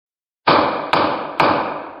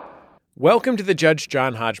Welcome to the Judge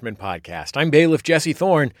John Hodgman podcast. I'm bailiff Jesse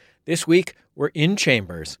Thorne. This week, we're in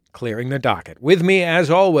chambers, clearing the docket. With me,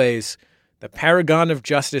 as always, the paragon of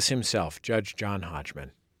justice himself, Judge John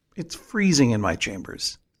Hodgman. It's freezing in my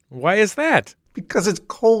chambers. Why is that? Because it's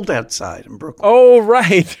cold outside in Brooklyn. Oh,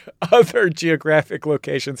 right. Other geographic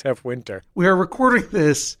locations have winter. We are recording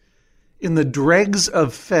this in the dregs of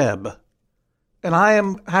Feb, and I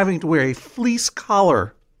am having to wear a fleece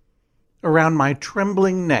collar around my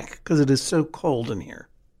trembling neck because it is so cold in here.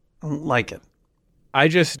 I don't like it. I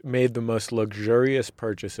just made the most luxurious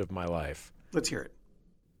purchase of my life. Let's hear it.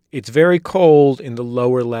 It's very cold in the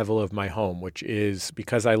lower level of my home, which is,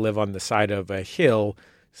 because I live on the side of a hill,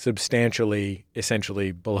 substantially,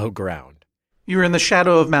 essentially below ground. You're in the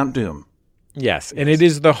shadow of Mount Doom. Yes, and it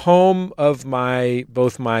is the home of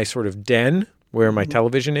both my sort of den, where my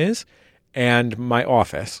television is, and my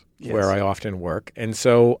office, where I often work. And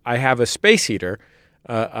so I have a space heater,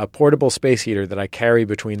 a portable space heater that I carry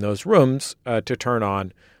between those rooms to turn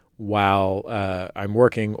on while I'm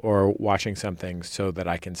working or watching something so that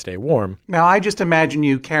I can stay warm. Now, I just imagine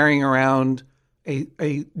you carrying around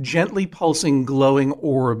a gently pulsing, glowing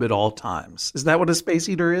orb at all times. Is that what a space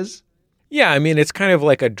heater is? Yeah, I mean, it's kind of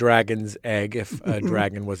like a dragon's egg if a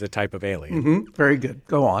dragon was a type of alien. Mm-hmm. Very good.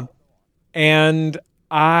 Go on. And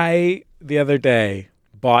I, the other day,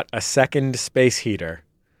 bought a second space heater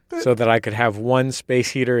so that I could have one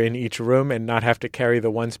space heater in each room and not have to carry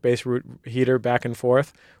the one space heater back and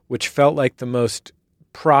forth, which felt like the most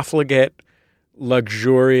profligate,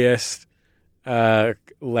 luxurious,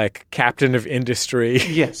 like captain of industry.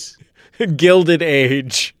 Yes. Gilded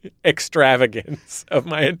Age extravagance of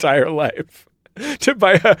my entire life. To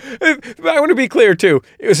buy I want to be clear, too.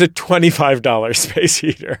 It was a $25 space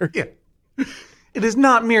heater. Yeah. It is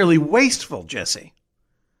not merely wasteful, Jesse,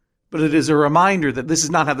 but it is a reminder that this is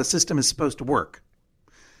not how the system is supposed to work.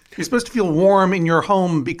 You're supposed to feel warm in your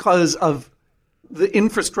home because of the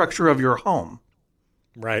infrastructure of your home.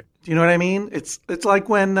 Right. Do you know what I mean? It's like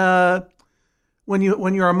when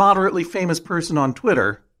you're a moderately famous person on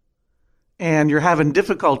Twitter and you're having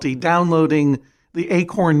difficulty downloading the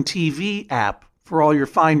Acorn TV app for all your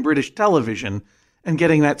fine British television and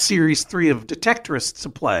getting that Series 3 of Detectorists to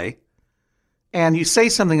play, and you say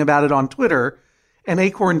something about it on Twitter, and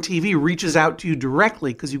Acorn TV reaches out to you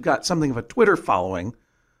directly because you've got something of a Twitter following,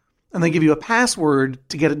 and they give you a password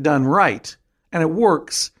to get it done right, and it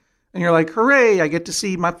works, and you're like, hooray, I get to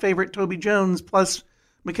see my favorite Toby Jones plus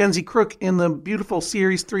Mackenzie Crook in the beautiful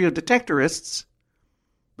Series 3 of Detectorists.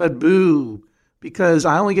 But boo, because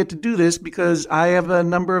I only get to do this because I have a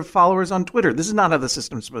number of followers on Twitter. This is not how the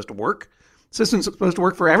system's supposed to work. The system's supposed to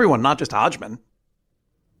work for everyone, not just Hodgman.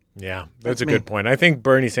 Yeah, that's a good point. I think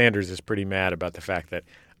Bernie Sanders is pretty mad about the fact that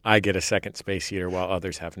I get a second space heater while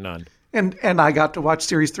others have none. And I got to watch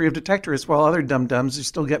Series 3 of Detectorists while other dum-dums are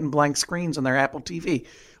still getting blank screens on their Apple TV.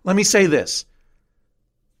 Let me say this.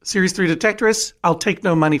 Series 3 Detectorists, I'll take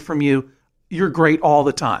no money from you. You're great all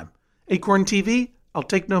the time. Acorn TV, I'll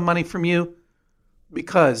take no money from you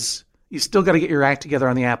because you still got to get your act together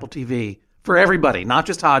on the Apple TV for everybody, not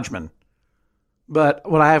just Hodgman.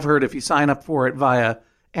 But what I have heard, if you sign up for it via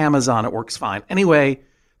Amazon, it works fine. Anyway,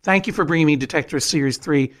 thank you for bringing me Detectorist Series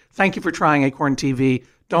 3. Thank you for trying Acorn TV.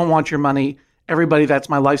 Don't want your money. Everybody, that's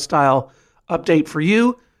my lifestyle update for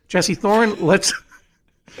you. Jesse Thorne, let's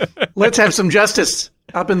have some justice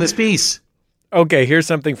up in this piece. Okay, here's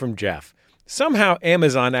something from Jeff. Somehow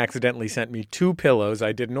Amazon accidentally sent me 2 pillows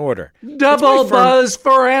I didn't order. Double buzz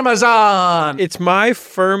for Amazon! It's my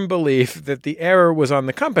firm belief that the error was on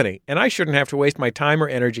the company, and I shouldn't have to waste my time or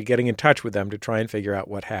energy getting in touch with them to try and figure out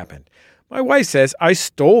what happened. My wife says I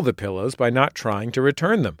stole the pillows by not trying to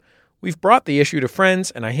return them. We've brought the issue to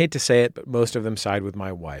friends, and I hate to say it, but most of them side with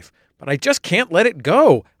my wife. But I just can't let it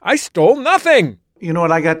go. I stole nothing! You know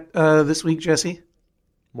what I got this week, Jesse?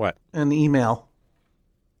 What? An email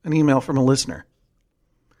from a listener.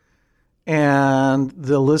 And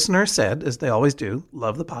the listener said, as they always do,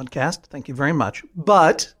 love the podcast. Thank you very much.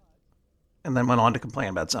 But, and then went on to complain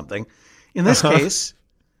about something. In this case,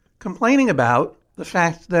 complaining about the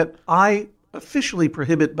fact that I officially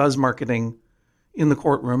prohibit buzz marketing in the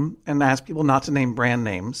courtroom and ask people not to name brand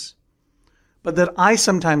names, but that I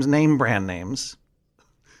sometimes name brand names,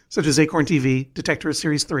 such as Acorn TV, Detectorist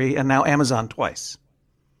Series 3, and now Amazon twice.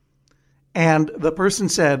 And the person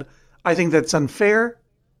said, I think that's unfair,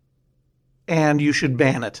 and you should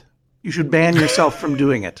ban it. You should ban yourself from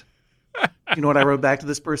doing it. You know what I wrote back to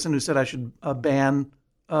this person who said I should ban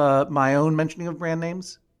my own mentioning of brand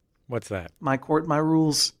names? What's that? My court, my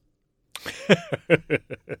rules. I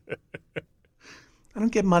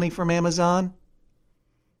don't get money from Amazon.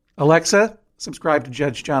 Alexa, Subscribe to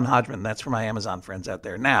Judge John Hodgman. That's for my Amazon friends out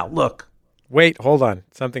there. Now, look. Wait, hold on.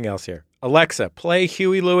 Something else here. Alexa, play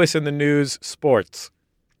Huey Lewis in the News Sports.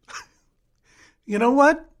 You know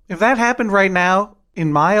what? If that happened right now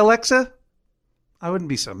in my Alexa, I wouldn't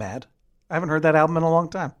be so mad. I haven't heard that album in a long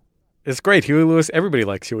time. It's great. Huey Lewis, everybody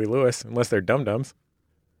likes Huey Lewis, unless they're dum-dums.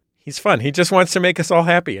 He's fun. He just wants to make us all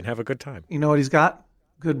happy and have a good time. You know what he's got?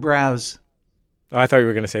 Good brows. Oh, I thought you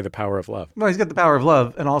were going to say The Power of Love. No, he's got The Power of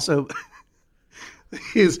Love, and also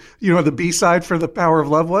you know what the B-side for The Power of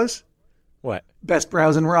Love was? What? Best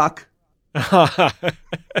brows in rock.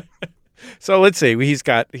 So let's see. He's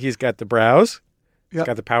got the brows, Yep. he's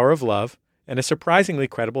got The Power of Love, and a surprisingly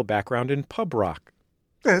credible background in pub rock.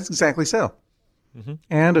 That's exactly so. Mm-hmm.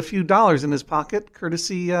 And a few dollars in his pocket,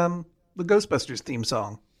 courtesy the Ghostbusters theme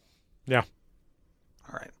song. Yeah.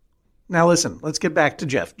 All right. Now listen, let's get back to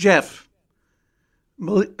Jeff. Jeff,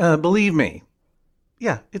 believe me,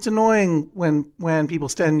 yeah, it's annoying when people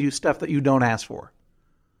send you stuff that you don't ask for.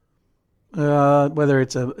 Whether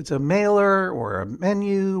it's a mailer or a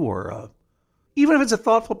menu or even if it's a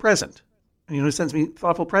thoughtful present. And you know who sends me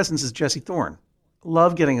thoughtful presents is Jesse Thorne.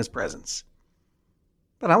 Love getting his presents.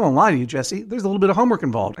 But I won't lie to you, Jesse. There's a little bit of homework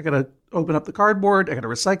involved. I got to open up the cardboard. I got to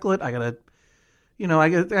recycle it. I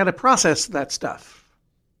got to process that stuff.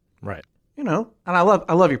 Right. And I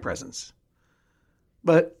love your presents.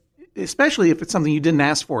 But especially if it's something you didn't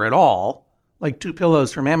ask for at all, like 2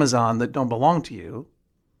 pillows from Amazon that don't belong to you,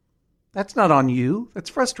 that's not on you. That's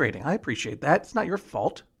frustrating. I appreciate that. It's not your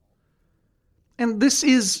fault. And this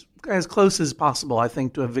is as close as possible, I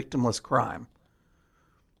think, to a victimless crime.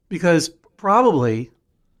 Because probably,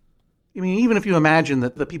 even if you imagine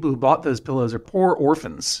that the people who bought those pillows are poor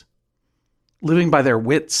orphans living by their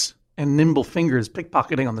wits and nimble fingers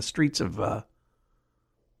pickpocketing on the streets of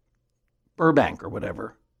Burbank or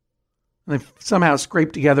whatever. And they've somehow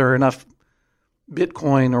scraped together enough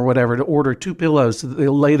Bitcoin or whatever to order 2 pillows so that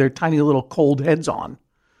they'll lay their tiny little cold heads on.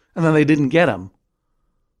 And then they didn't get them.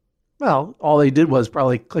 Well, all they did was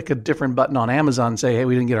probably click a different button on Amazon and say, hey,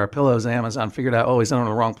 we didn't get our pillows. And Amazon figured out, we sent them to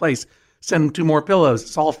the wrong place. Send them 2 more pillows.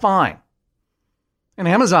 It's all fine. And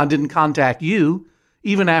Amazon didn't contact you,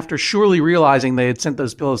 even after surely realizing they had sent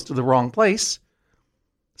those pillows to the wrong place.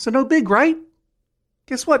 So no big, right?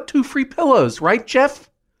 Guess what? 2 free pillows, right, Jeff?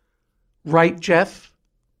 Right, Jeff?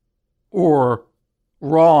 Or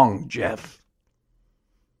wrong, Jeff?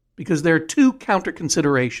 Because there are 2 counter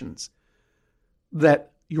considerations that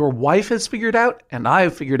your wife has figured out, and I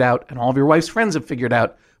have figured out, and all of your wife's friends have figured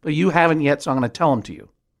out, but you haven't yet, so I'm going to tell them to you.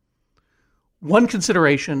 One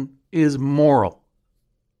consideration is moral.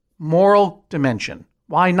 Moral dimension.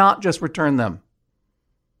 Why not just return them?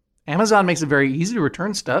 Amazon makes it very easy to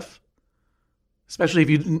return stuff, especially if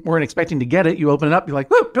you weren't expecting to get it. You open it up, you're like,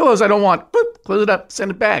 whoop, pillows I don't want. Boop, close it up, send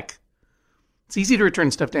it back. It's easy to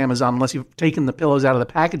return stuff to Amazon unless you've taken the pillows out of the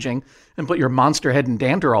packaging and put your monster head and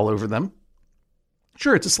danter all over them.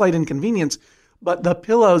 Sure, it's a slight inconvenience, but the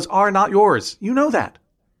pillows are not yours. You know that.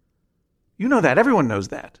 You know that. Everyone knows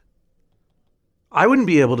that. I wouldn't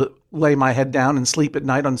be able to lay my head down and sleep at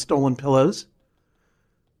night on stolen pillows.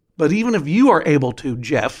 But even if you are able to,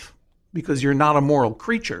 Jeff, because you're not a moral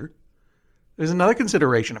creature, there's another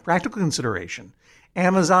consideration, a practical consideration.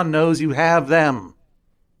 Amazon knows you have them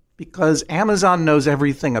because Amazon knows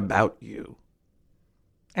everything about you.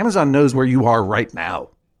 Amazon knows where you are right now.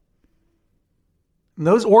 And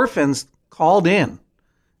those orphans called in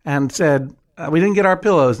and said, we didn't get our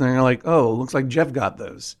pillows. And they're like, looks like Jeff got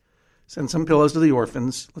those. Send some pillows to the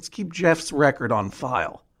orphans. Let's keep Jeff's record on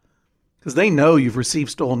file. Because they know you've received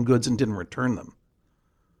stolen goods and didn't return them.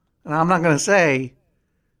 And I'm not going to say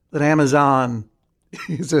that Amazon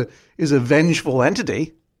is a vengeful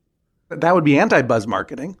entity. That would be anti-buzz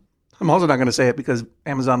marketing. I'm also not going to say it because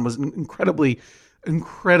Amazon was an incredibly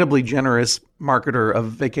generous marketer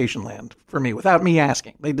of Vacationland for me without me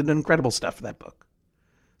asking. They did incredible stuff for that book.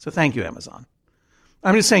 So thank you, Amazon.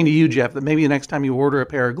 I'm just saying to you, Jeff, that maybe the next time you order a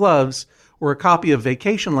pair of gloves or a copy of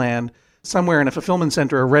Vacationland, somewhere in a fulfillment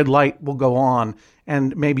center, a red light will go on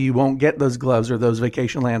and maybe you won't get those gloves or those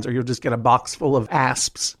Vacationlands, or you'll just get a box full of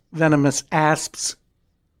asps, venomous asps.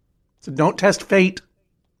 So don't test fate.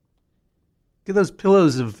 Get those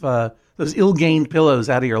pillows those ill-gained pillows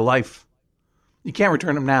out of your life. You can't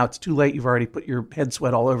return them now. It's too late. You've already put your head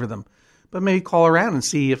sweat all over them. But maybe call around and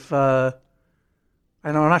see if, I'm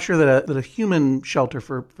not sure that a human shelter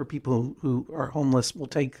for people who are homeless will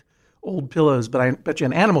take old pillows, but I bet you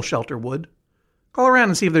an animal shelter would. Call around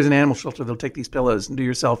and see if there's an animal shelter that'll take these pillows and do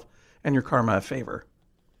yourself and your karma a favor.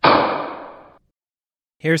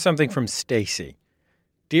 Here's something from Stacy.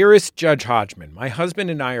 Dearest Judge Hodgman, my husband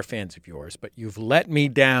and I are fans of yours, but you've let me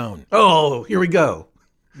down. Oh, here we go.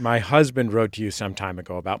 My husband wrote to you some time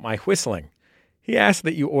ago about my whistling. He asked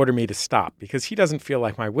that you order me to stop because he doesn't feel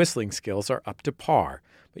like my whistling skills are up to par,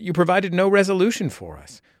 but you provided no resolution for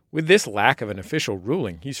us. With this lack of an official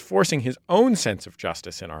ruling, he's forcing his own sense of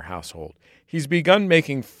justice in our household. He's begun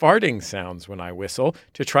making farting sounds when I whistle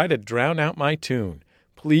to try to drown out my tune.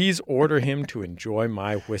 Please order him to enjoy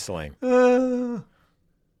my whistling.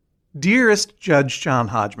 Dearest Judge John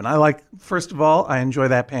Hodgman, first of all, I enjoy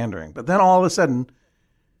that pandering. But then all of a sudden,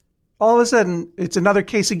 it's another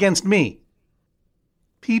case against me.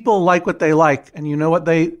 People like what they like, and you know what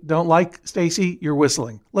they don't like, Stacey? You're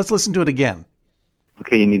whistling. Let's listen to it again.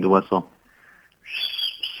 Okay, you need to whistle.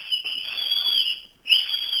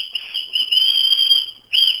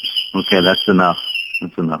 Okay, that's enough.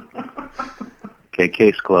 Okay,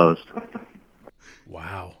 case closed.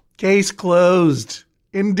 Wow. Case closed.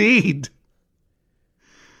 Indeed.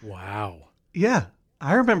 Wow. Yeah,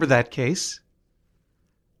 I remember that case.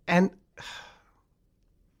 And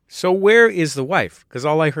so where is the wife? Because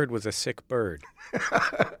all I heard was a sick bird.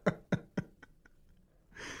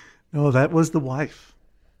 No, that was the wife.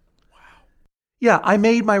 Wow. Yeah, I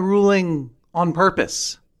made my ruling on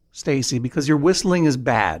purpose, Stacey, because your whistling is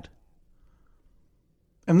bad.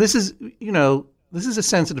 And this is a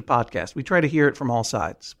sensitive podcast. We try to hear it from all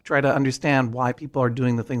sides. We try to understand why people are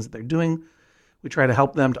doing the things that they're doing. We try to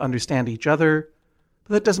help them to understand each other.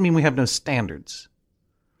 But that doesn't mean we have no standards.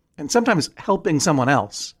 And sometimes helping someone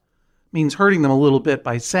else means hurting them a little bit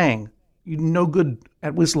by saying, you're no good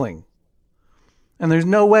at whistling. And there's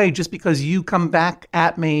no way just because you come back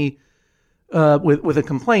at me with a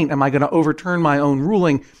complaint, am I going to overturn my own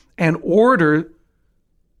ruling and order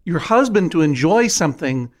your husband to enjoy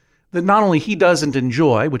something that not only he doesn't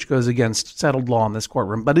enjoy, which goes against settled law in this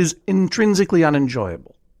courtroom, but is intrinsically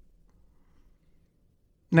unenjoyable.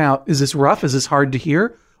 Now, is this rough? Is this hard to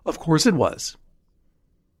hear? Of course it was.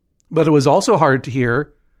 But it was also hard to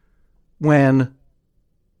hear when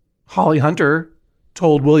Holly Hunter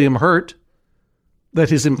told William Hurt that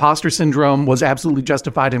his imposter syndrome was absolutely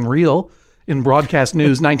justified and real in Broadcast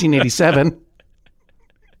News 1987.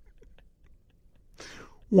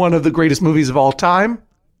 One of the greatest movies of all time.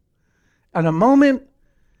 And a moment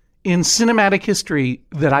in cinematic history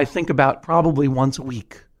that I think about probably once a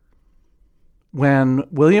week. When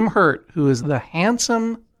William Hurt, who is the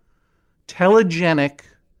handsome, telegenic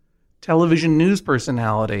television news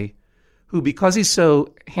personality, who, because he's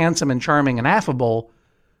so handsome and charming and affable,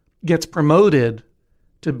 gets promoted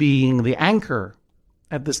to being the anchor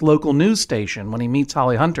at this local news station when he meets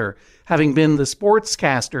Holly Hunter, having been the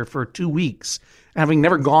sportscaster for 2 weeks, having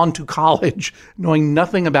never gone to college, knowing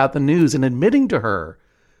nothing about the news, and admitting to her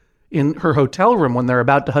in her hotel room when they're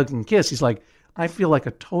about to hug and kiss, he's like, I feel like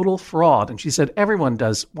a total fraud. And she said, everyone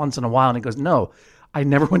does once in a while. And he goes, no, I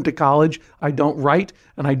never went to college. I don't write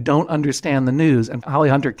and I don't understand the news. And Holly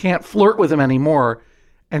Hunter can't flirt with him anymore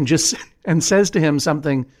and says to him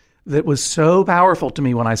something that was so powerful to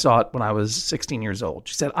me when I saw it when I was 16 years old.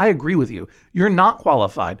 She said, I agree with you. You're not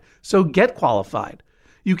qualified, so get qualified.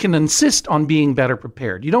 You can insist on being better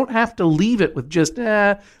prepared. You don't have to leave it with just,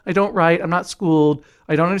 I don't write, I'm not schooled,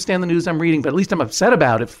 I don't understand the news I'm reading, but at least I'm upset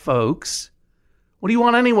about it, folks. What do you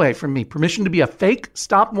want anyway from me? Permission to be a fake?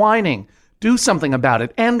 Stop whining. Do something about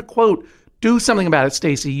it. End quote. Do something about it,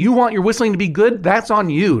 Stacey. You want your whistling to be good? That's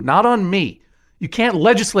on you, not on me. You can't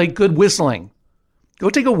legislate good whistling. Go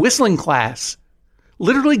take a whistling class.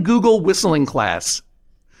 Literally Google whistling class.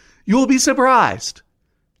 You will be surprised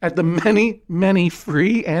at the many, many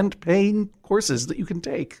free and paying courses that you can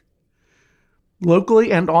take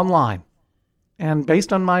locally and online. And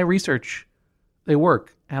based on my research, they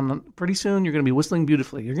work. And pretty soon you're going to be whistling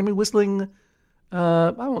beautifully. You're going to be whistling,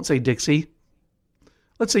 I won't say Dixie.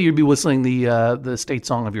 Let's say you'd be whistling the state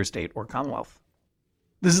song of your state or Commonwealth.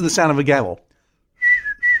 This is the sound of a gavel.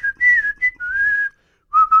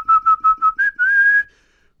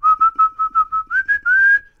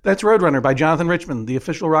 That's Roadrunner by Jonathan Richman, the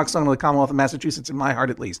official rock song of the Commonwealth of Massachusetts, in my heart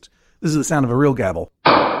at least. This is the sound of a real gavel.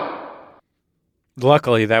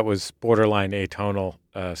 Luckily, that was borderline atonal,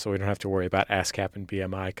 so we don't have to worry about ASCAP and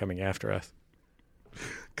BMI coming after us.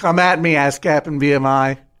 Come at me, ASCAP and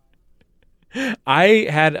BMI. I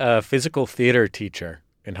had a physical theater teacher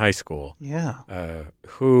in high school. Yeah.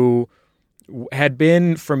 Who had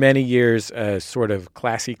been for many years a sort of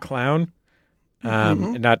classy clown,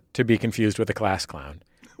 not to be confused with a class clown.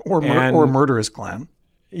 Or murderous clown.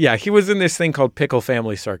 Yeah, he was in this thing called Pickle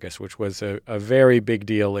Family Circus, which was a very big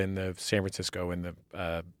deal in the San Francisco in the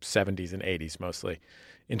 70s and 80s mostly,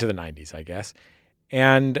 into the 90s, I guess.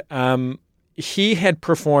 And he had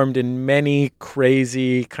performed in many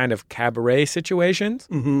crazy kind of cabaret situations.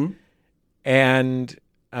 Mm-hmm. And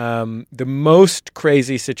the most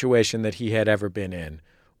crazy situation that he had ever been in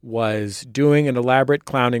was doing an elaborate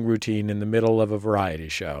clowning routine in the middle of a variety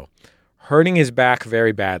show, hurting his back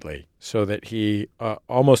very badly so that he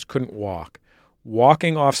almost couldn't walk,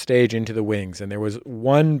 walking off stage into the wings. And there was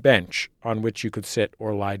one bench on which you could sit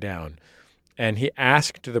or lie down. And he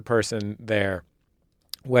asked the person there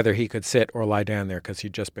whether he could sit or lie down there because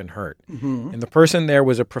he'd just been hurt. Mm-hmm. And the person there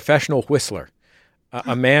was a professional whistler,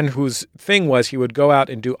 a man whose thing was he would go out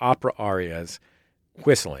and do opera arias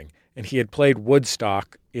whistling. And he had played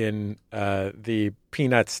Woodstock in the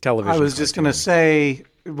Peanuts television. I was just going to say,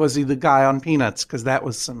 was he the guy on Peanuts? Because that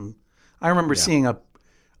was some... I remember seeing a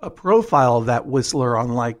profile of that whistler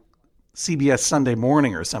on like CBS Sunday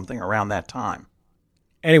Morning or something around that time.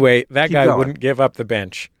 Anyway, that Keep guy going. wouldn't give up the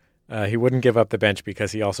bench. He wouldn't give up the bench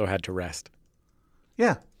because he also had to rest.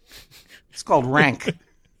 Yeah. It's called rank.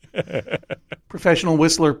 Professional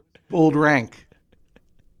whistler pulled rank.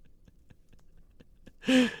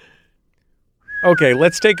 Okay,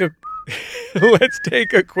 let's take a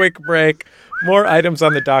quick break. More items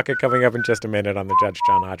on the docket coming up in just a minute on the Judge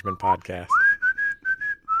John Hodgman podcast.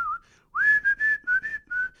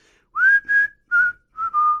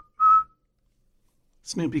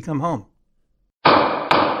 Snoopy, come home.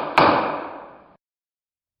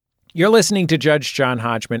 You're listening to Judge John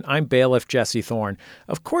Hodgman. I'm bailiff Jesse Thorne.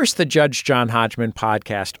 Of course, the Judge John Hodgman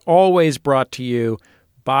podcast, always brought to you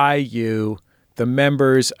by you, the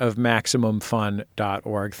members of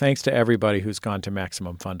MaximumFun.org. Thanks to everybody who's gone to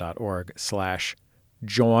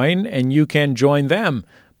MaximumFun.org/join, and you can join them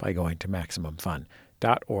by going to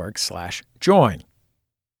MaximumFun.org/join.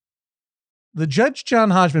 The Judge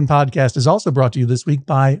John Hodgman podcast is also brought to you this week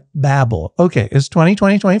by Babbel. Okay, it's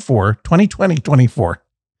 2024.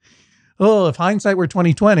 Oh, if hindsight were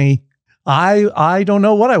 2020, I don't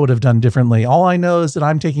know what I would have done differently. All I know is that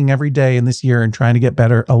I'm taking every day in this year and trying to get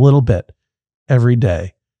better a little bit every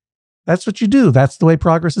day. That's what you do. That's the way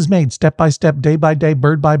progress is made, step by step, day by day,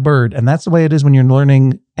 bird by bird. And that's the way it is when you're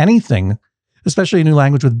learning anything, especially a new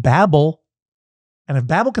language with Babbel. And if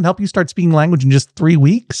Babbel can help you start speaking language in just 3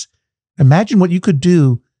 weeks, imagine what you could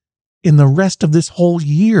do in the rest of this whole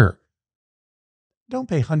year. Don't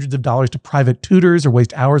pay hundreds of dollars to private tutors or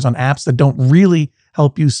waste hours on apps that don't really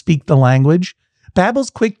help you speak the language. Babbel's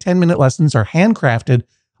quick 10-minute lessons are handcrafted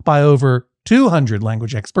by over 200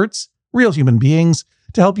 language experts, real human beings,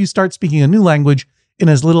 to help you start speaking a new language in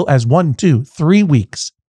as little as 1, 2, 3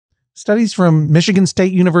 weeks. Studies from Michigan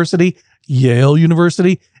State University, Yale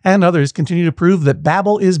University, and others continue to prove that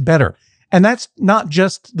Babbel is better. And that's not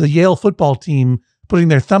just the Yale football team putting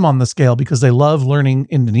their thumb on the scale because they love learning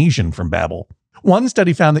Indonesian from Babbel. One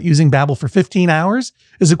study found that using Babbel for 15 hours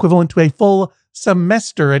is equivalent to a full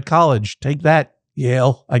semester at college. Take that,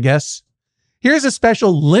 Yale, I guess. Here's a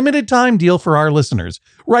special limited time deal for our listeners.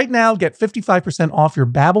 Right now, get 55% off your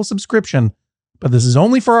Babbel subscription, but this is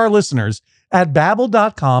only for our listeners at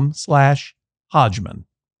babbel.com/Hodgman.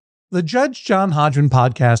 The Judge John Hodgman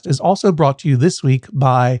podcast is also brought to you this week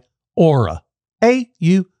by Aura,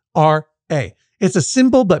 A-U-R-A. It's a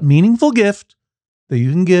simple but meaningful gift that you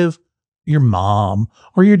can give your mom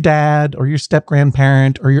or your dad or your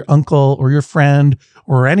step-grandparent or your uncle or your friend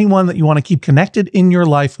or anyone that you want to keep connected in your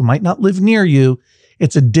life who might not live near you.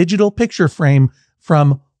 It's a digital picture frame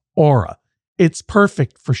from Aura. It's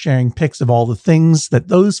perfect for sharing pics of all the things that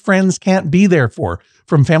those friends can't be there for,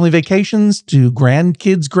 from family vacations to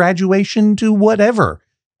grandkids' graduation to whatever.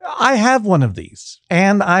 I have one of these,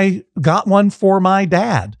 and I got one for my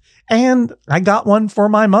dad, and I got one for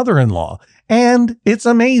my mother-in-law, and it's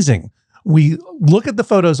amazing. We look at the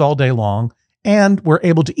photos all day long, and we're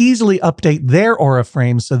able to easily update their Aura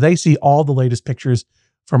frames so they see all the latest pictures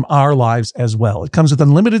from our lives as well. It comes with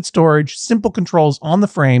unlimited storage, simple controls on the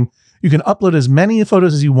frame. You can upload as many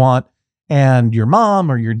photos as you want, and your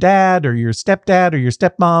mom or your dad or your stepdad or your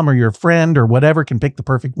stepmom or your friend or whatever can pick the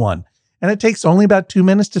perfect one. And it takes only about 2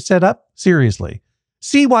 minutes to set up. Seriously.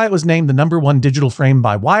 See why it was named the #1 digital frame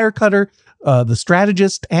by Wirecutter, The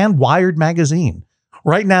Strategist, and Wired Magazine.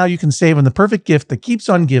 Right now, you can save on the perfect gift that keeps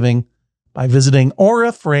on giving by visiting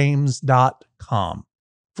auraframes.com.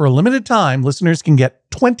 For a limited time, listeners can get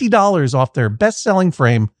 $20 off their best-selling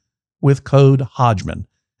frame with code Hodgman.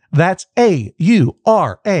 That's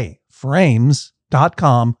A-U-R-A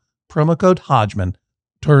frames.com, promo code Hodgman.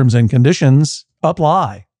 Terms and conditions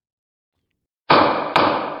apply.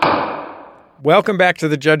 Welcome back to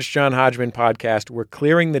the Judge John Hodgman podcast. We're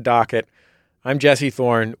clearing the docket. I'm Jesse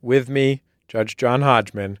Thorne. With me, Judge John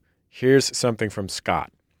Hodgman. Here's something from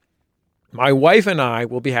Scott. My wife and I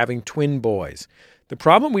will be having twin boys. The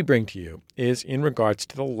problem we bring to you is in regards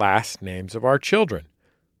to the last names of our children.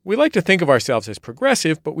 We like to think of ourselves as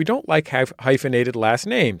progressive, but we don't like hyphenated last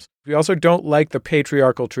names. We also don't like the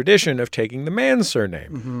patriarchal tradition of taking the man's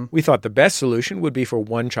surname. Mm-hmm. We thought the best solution would be for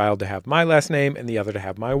one child to have my last name and the other to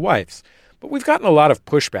have my wife's. But we've gotten a lot of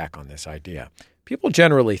pushback on this idea. People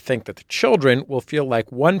generally think that the children will feel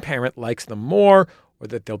like one parent likes them more or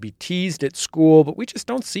that they'll be teased at school, but we just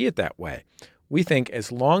don't see it that way. We think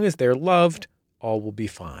as long as they're loved, all will be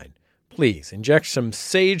fine. Please inject some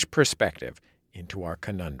sage perspective into our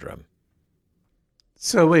conundrum.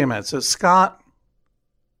 So wait a minute. So Scott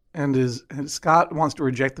Scott wants to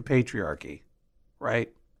reject the patriarchy,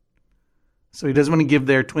 right? So he doesn't want to give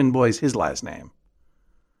their twin boys his last name.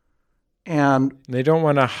 And they don't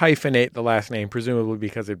want to hyphenate the last name, presumably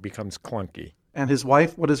because it becomes clunky. And his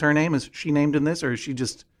wife, what is her name? Is she named in this, or is she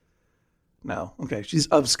just... No. Okay, she's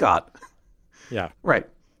of Scott. Yeah. Right.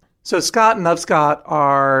 So Scott and of Scott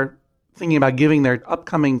are thinking about giving their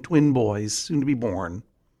upcoming twin boys, soon to be born,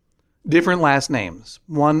 different last names.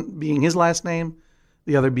 One being his last name,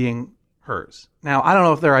 the other being hers. Now, I don't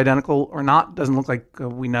know if they're identical or not. Doesn't look like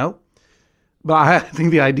we know. But I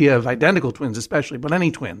think the idea of identical twins especially, but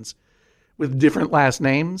any twins with different last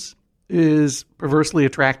names is perversely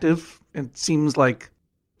attractive. It seems like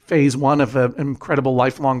phase one of an incredible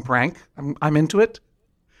lifelong prank. I'm into it.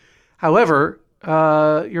 However,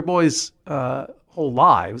 your boys' whole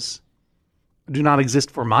lives do not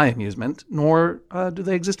exist for my amusement, nor do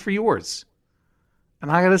they exist for yours.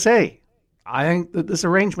 And I got to say, I think that this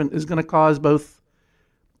arrangement is going to cause both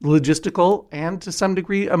logistical and to some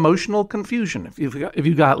degree emotional confusion. If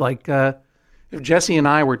you got like, if Jesse and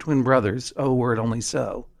I were twin brothers, oh, were it only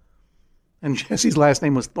so, and Jesse's last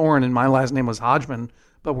name was Thorne and my last name was Hodgman,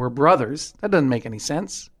 but we're brothers, that doesn't make any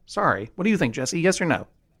sense. Sorry. What do you think, Jesse? Yes or no?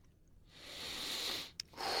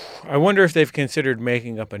 I wonder if they've considered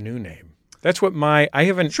making up a new name. That's what I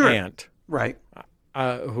have an aunt, right,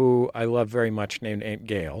 who I love very much, named Aunt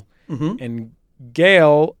Gail. Mm-hmm. And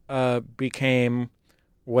Gail became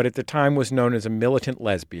what at the time was known as a militant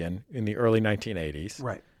lesbian in the early 1980s.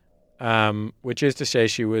 Right. Which is to say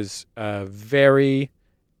she was very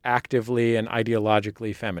actively and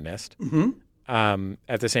ideologically feminist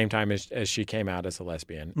at the same time as she came out as a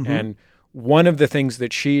lesbian. Mm-hmm. And one of the things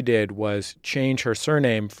that she did was change her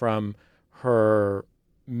surname from her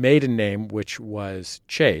maiden name, which was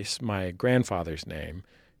Chase, my grandfather's name,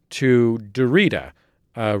 to Dorita,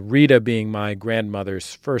 Rita being my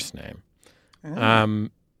grandmother's first name. Oh.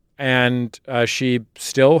 And she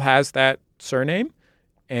still has that surname,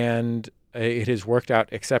 and it has worked out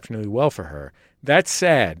exceptionally well for her. That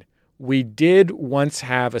said, we did once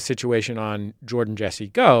have a situation on Jordan Jesse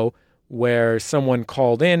Go where someone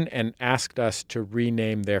called in and asked us to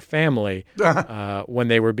rename their family when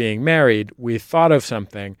they were being married. We thought of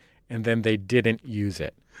something, and then they didn't use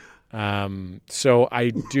it. So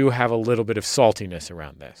I do have a little bit of saltiness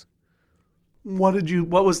around this.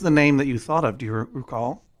 What was the name that you thought of? Do you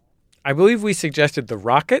recall? I believe we suggested the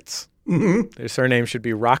Rockets. Mm-hmm. Their surname should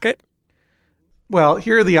be Rocket. Well,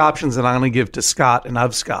 here are the options that I'm going to give to Scott and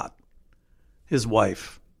of Scott, his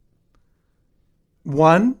wife.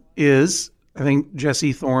 One is, I think,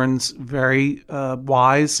 Jesse Thorne's very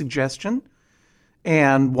wise suggestion,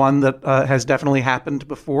 and one that has definitely happened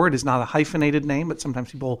before. It is not a hyphenated name, but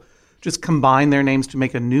sometimes people just combine their names to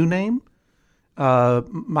make a new name.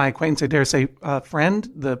 My acquaintance, I dare say,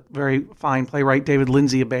 friend, the very fine playwright David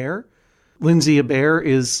Lindsay-Abaire. Lindsay-Abaire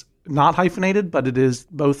is not hyphenated, but it is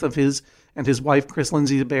both of his and his wife, Chris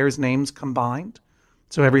Lindsay-Abaire's names combined.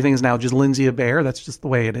 So everything is now just Lindsay-Abaire. That's just the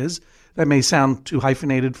way it is. That may sound too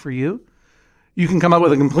hyphenated for you. You can come up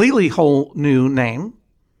with a completely whole new name,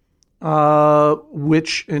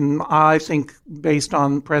 which, and I think based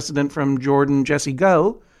on precedent from Jordan Jesse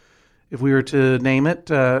Go, if we were to name it,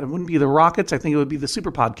 it wouldn't be the Rockets. I think it would be the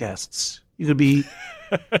Super Podcasts. You could be...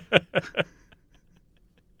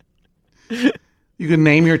 You could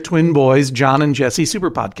name your twin boys John and Jesse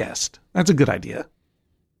Super Podcast. That's a good idea.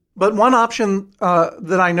 But one option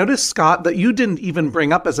that I noticed, Scott, that you didn't even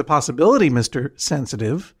bring up as a possibility, Mr.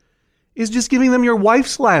 Sensitive, is just giving them your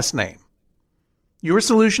wife's last name. Your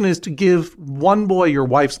solution is to give one boy your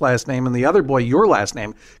wife's last name and the other boy your last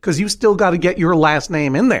name, because you still got to get your last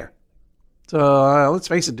name in there. So let's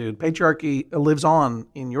face it, dude, patriarchy lives on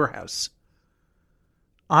in your house.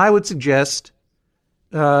 I would suggest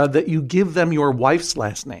that you give them your wife's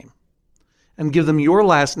last name and give them your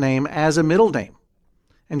last name as a middle name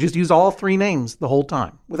and just use all three names the whole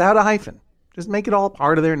time without a hyphen. Just make it all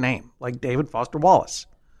part of their name, like David Foster Wallace.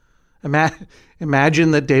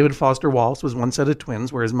 Imagine that David Foster Wallace was one set of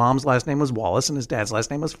twins where his mom's last name was Wallace and his dad's last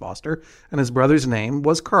name was Foster and his brother's name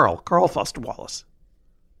was Carl Foster Wallace.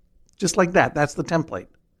 Just like that. That's the template.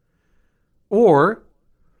 Or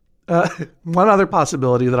one other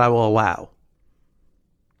possibility that I will allow.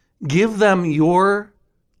 Give them your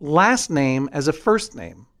last name as a first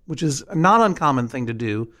name, which is a not uncommon thing to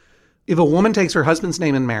do. If a woman takes her husband's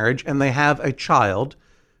name in marriage and they have a child,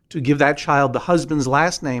 to give that child the husband's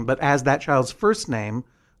last name, but as that child's first name,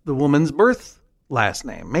 the woman's birth last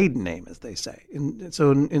name, maiden name, as they say.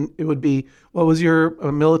 It would be, what was your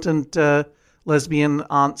militant lesbian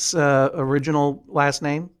aunt's original last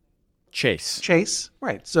name? Chase. Chase,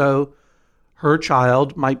 right. So her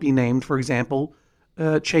child might be named, for example,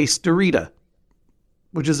 Chase Dorita,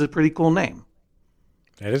 which is a pretty cool name.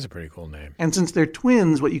 That is a pretty cool name. And since they're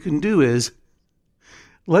twins, what you can do is,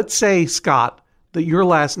 let's say, Scott, that your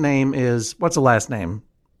last name is, what's the last name,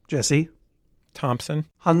 Jesse? Thompson.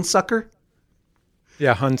 Hunsucker?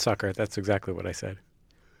 Yeah, Hunsucker. That's exactly what I said.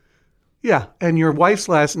 Yeah, and your wife's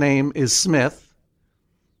last name is Smith.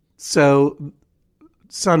 So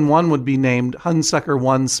son 1 would be named Hunsucker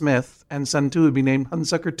 1 Smith, and son 2 would be named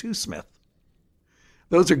Hunsucker 2 Smith.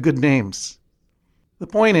 Those are good names. The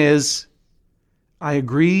point is, I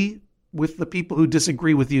agree with the people who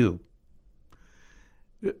disagree with you.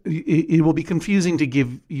 It will be confusing to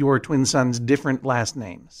give your twin sons different last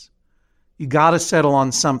names. You got to settle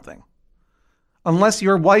on something. Unless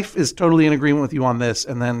your wife is totally in agreement with you on this,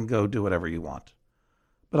 and then go do whatever you want.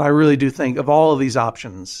 But I really do think of all of these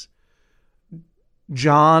options,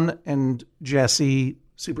 John and Jesse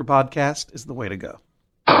Super Podcast is the way to go.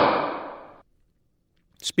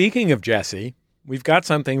 Speaking of Jesse, we've got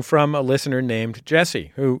something from a listener named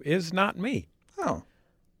Jesse, who is not me. Oh.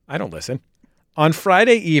 I don't listen. On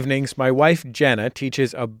Friday evenings, my wife Jenna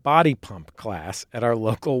teaches a body pump class at our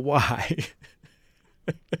local Y.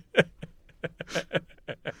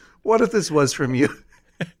 What if this was from you?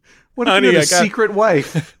 What if Honey, you had a secret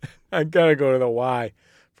wife? I gotta go to the Y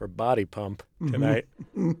for body pump tonight.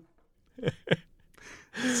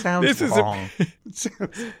 Sounds wrong.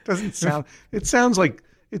 Doesn't sound. It sounds like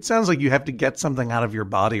you have to get something out of your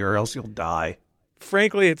body, or else you'll die.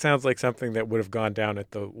 Frankly, it sounds like something that would have gone down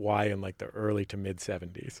at the Y in like the early to mid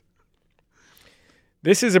 70s.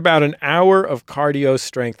 This is about an hour of cardio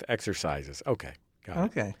strength exercises. Okay, got it.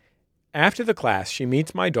 Okay. After the class, she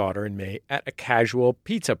meets my daughter and me at a casual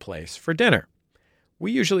pizza place for dinner.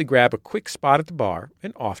 We usually grab a quick spot at the bar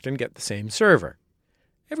and often get the same server.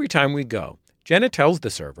 Every time we go, Jenna tells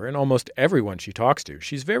the server and almost everyone she talks to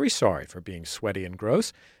she's very sorry for being sweaty and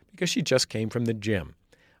gross because she just came from the gym.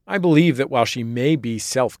 I believe that while she may be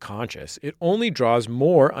self-conscious, it only draws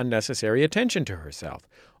more unnecessary attention to herself.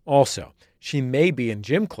 Also, she may be in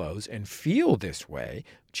gym clothes and feel this way,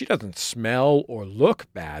 but she doesn't smell or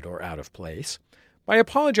look bad or out of place. By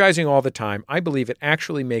apologizing all the time, I believe it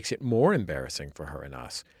actually makes it more embarrassing for her and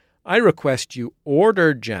us. I request you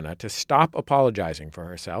order Jenna to stop apologizing for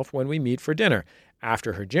herself when we meet for dinner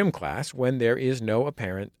after her gym class when there is no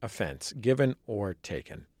apparent offense given or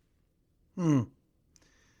taken.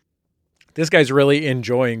 This guy's really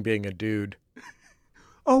enjoying being a dude.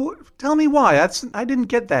 Oh, tell me why. I didn't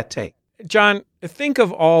get that take. John, think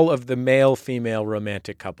of all of the male-female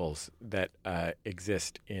romantic couples that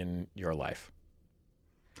exist in your life.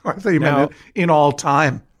 Oh, I thought you meant in all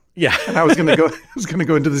time. Yeah. And I was going to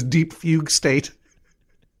go into this deep fugue state.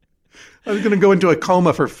 I was going to go into a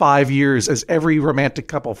coma for 5 years as every romantic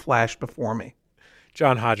couple flashed before me.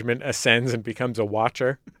 John Hodgman ascends and becomes a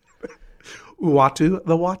watcher. Uatu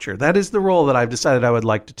the Watcher. That is the role that I've decided I would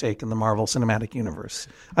like to take in the Marvel Cinematic Universe.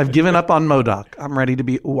 I've given up on MODOK. I'm ready to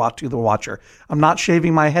be Uatu the Watcher. I'm not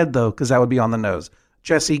shaving my head, though, because that would be on the nose.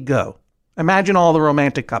 Jesse, go. Imagine all the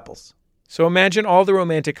romantic couples. So imagine all the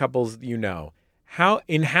romantic couples you know.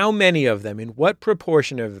 In how many of them, in what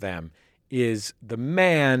proportion of them, is the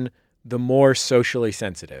man the more socially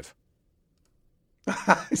sensitive?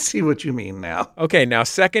 I see what you mean now. Okay, now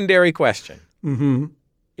secondary question. Mm-hmm.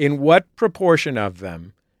 In what proportion of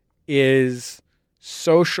them is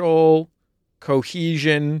social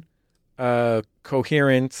cohesion,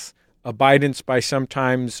 coherence, abidance by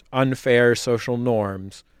sometimes unfair social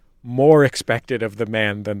norms more expected of the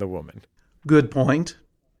man than the woman? Good point.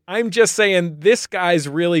 I'm just saying this guy's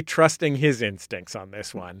really trusting his instincts on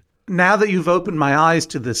this one. Now that you've opened my eyes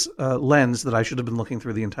to this lens that I should have been looking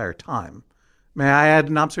through the entire time, may I add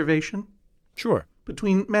an observation? Sure.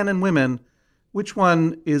 Between men and women, which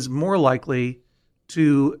one is more likely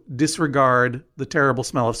to disregard the terrible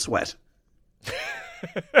smell of sweat?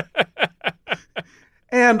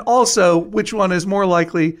 And also, which one is more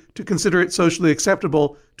likely to consider it socially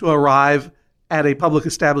acceptable to arrive at a public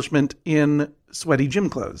establishment in sweaty gym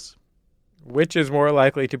clothes? Which is more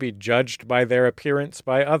likely to be judged by their appearance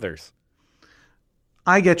by others?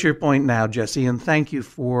 I get your point now, Jesse, and thank you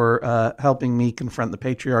for helping me confront the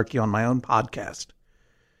patriarchy on my own podcast.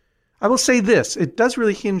 I will say this. It does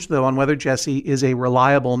really hinge, though, on whether Jesse is a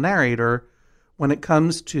reliable narrator when it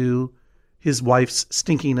comes to his wife's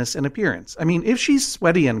stinkiness and appearance. I mean, if she's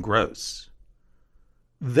sweaty and gross,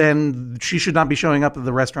 then she should not be showing up at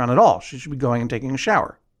the restaurant at all. She should be going and taking a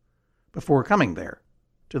shower before coming there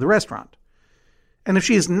to the restaurant. And if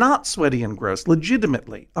she is not sweaty and gross,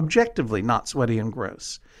 legitimately, objectively not sweaty and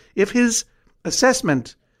gross, if his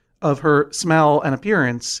assessment of her smell and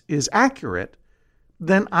appearance is accurate,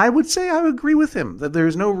 then I would say I would agree with him that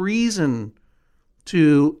there's no reason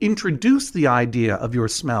to introduce the idea of your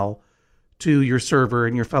smell to your server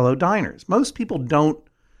and your fellow diners. Most people don't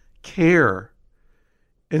care.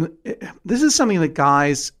 And this is something that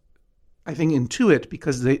guys, I think, intuit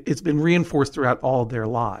because it's been reinforced throughout all of their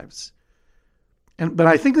lives. But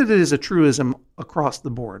I think that it is a truism across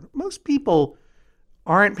the board. Most people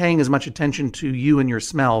aren't paying as much attention to you and your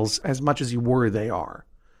smells as much as you worry they are.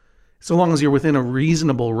 So long as you're within a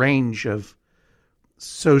reasonable range of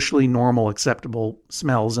socially normal, acceptable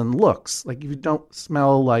smells and looks. Like if you don't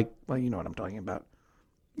smell like, well, you know what I'm talking about.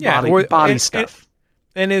 Body stuff.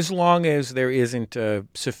 And as long as there isn't a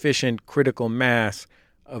sufficient critical mass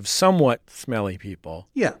of somewhat smelly people.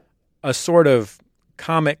 Yeah. A sort of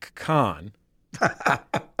comic con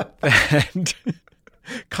that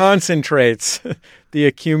concentrates the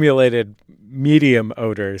accumulated medium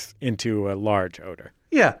odors into a large odor.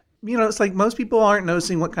 Yeah. You know, it's like most people aren't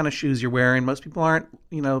noticing what kind of shoes you're wearing. Most people aren't,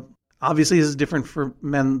 you know, obviously this is different for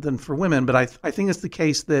men than for women, but I think it's the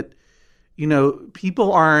case that, you know,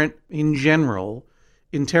 people aren't in general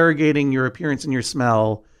interrogating your appearance and your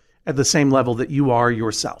smell at the same level that you are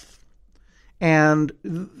yourself. And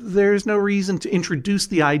there's no reason to introduce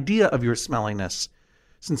the idea of your smelliness,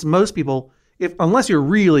 since most people, unless you're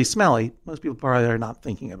really smelly, most people probably are not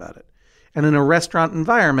thinking about it. And in a restaurant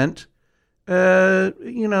environment, your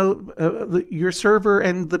server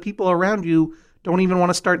and the people around you don't even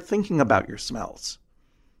want to start thinking about your smells,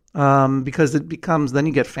 because it becomes, then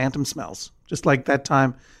you get phantom smells. Just like that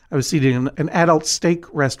time I was seated in an adult steak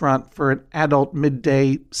restaurant for an adult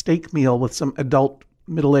midday steak meal with some adult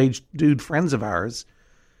middle-aged dude friends of ours,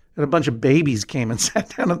 and a bunch of babies came and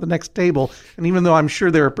sat down at the next table. And even though I'm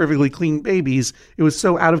sure they were perfectly clean babies, it was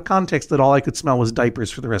so out of context that all I could smell was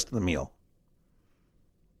diapers for the rest of the meal.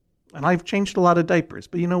 And I've changed a lot of diapers,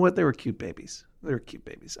 but you know what? They were cute babies. They were cute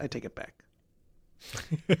babies. I take it back.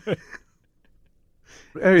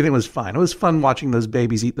 Everything was fine. It was fun watching those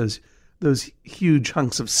babies eat those huge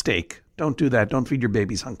hunks of steak. Don't do that. Don't feed your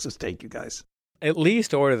babies hunks of steak, you guys. At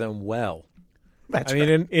least order them well. That's I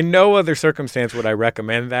mean, in no other circumstance would I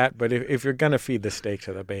recommend that, but if you're going to feed the steak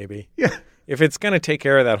to the baby, yeah, if it's going to take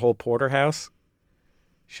care of that whole porterhouse,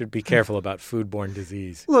 should be careful about foodborne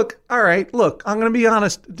disease. Look, all right, look, I'm going to be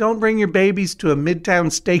honest. Don't bring your babies to a midtown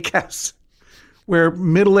steakhouse where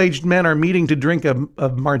middle-aged men are meeting to drink a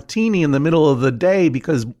martini in the middle of the day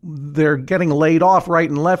because they're getting laid off right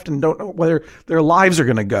and left and don't know whether their lives are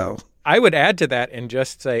going to go. I would add to that and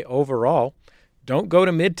just say overall, don't go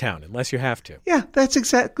to Midtown unless you have to. Yeah, that's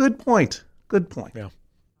good point. Good point. Yeah.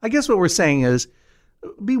 I guess what we're saying is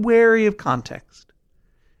be wary of context.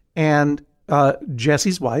 And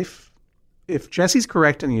Jesse's wife, if Jesse's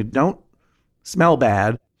correct and you don't smell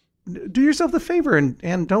bad, do yourself the favor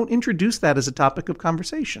and don't introduce that as a topic of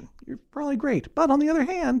conversation. You're probably great. But on the other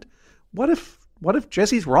hand, what if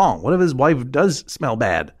Jesse's wrong? What if his wife does smell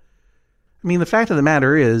bad? I mean, the fact of the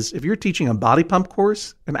matter is, if you're teaching a body pump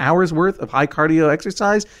course, an hour's worth of high cardio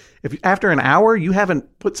exercise, if after an hour you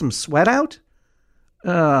haven't put some sweat out,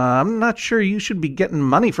 I'm not sure you should be getting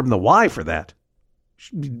money from the Y for that. You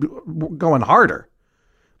should be going harder.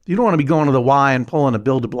 You don't want to be going to the Y and pulling a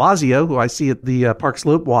Bill de Blasio, who I see at the Park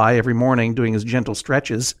Slope Y every morning doing his gentle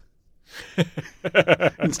stretches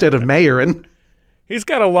instead of mayoring. He's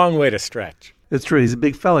got a long way to stretch. It's true. He's a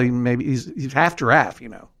big fella. Maybe he's half giraffe, you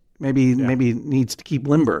know. Maybe he needs to keep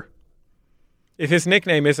limber. If his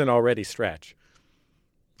nickname isn't already Stretch.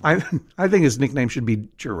 I think his nickname should be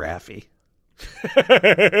Giraffe.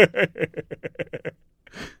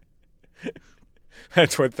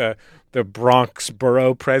 That's what the Bronx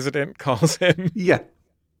borough president calls him. Yeah.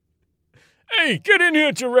 Hey, get in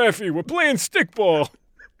here, Giraffe. We're playing stickball.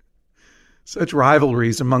 Such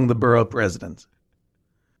rivalries among the borough presidents.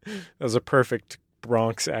 That was a perfect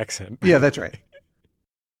Bronx accent. Yeah, that's right.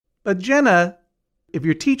 But Jenna, if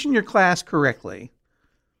you're teaching your class correctly,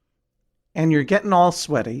 and you're getting all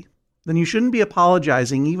sweaty, then you shouldn't be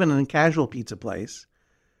apologizing even in a casual pizza place.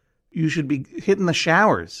 You should be hitting the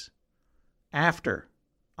showers after.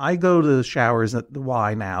 I go to the showers at the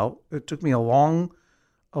Y now. It took me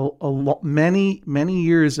many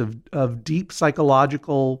years of deep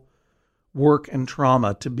psychological work and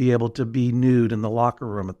trauma to be able to be nude in the locker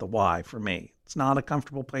room at the Y for me. It's not a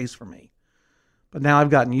comfortable place for me. But now I've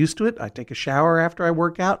gotten used to it. I take a shower after I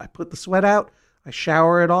work out. I put the sweat out. I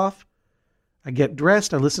shower it off. I get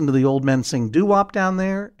dressed. I listen to the old men sing doo-wop down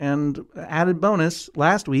there. And added bonus,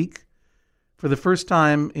 last week, for the first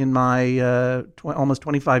time in my almost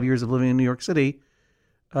 25 years of living in New York City,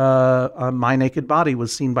 my naked body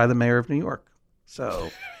was seen by the mayor of New York.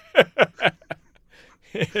 So...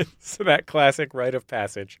 So that classic rite of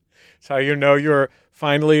passage. It's how you know you're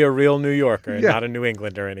finally a real New Yorker and not a New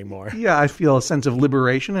Englander anymore. Yeah, I feel a sense of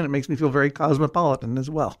liberation, and it makes me feel very cosmopolitan as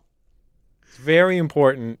well. It's very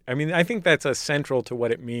important. I mean, I think that's central to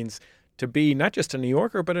what it means to be not just a New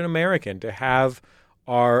Yorker, but an American, to have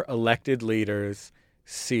our elected leaders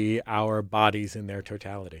see our bodies in their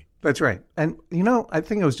totality. That's right. And, I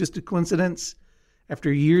think it was just a coincidence.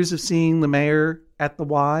 After years of seeing the mayor at the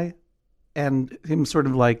Y, and him sort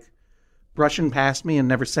of like brushing past me and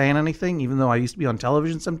never saying anything, even though I used to be on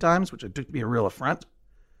television sometimes, which I took to be a real affront.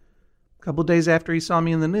 A couple of days after he saw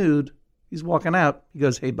me in the nude, he's walking out. He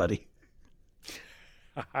goes, "Hey, buddy."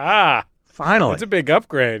 Aha! Finally. That's a big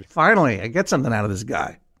upgrade. Finally, I get something out of this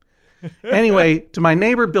guy. Anyway, to my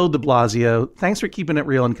neighbor, Bill de Blasio, thanks for keeping it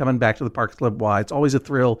real and coming back to the Parks Club Y. It's always a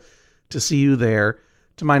thrill to see you there.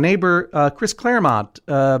 To my neighbor, Chris Claremont,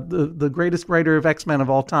 the greatest writer of X-Men of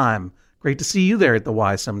all time. Great to see you there at the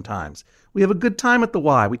Y sometimes. We have a good time at the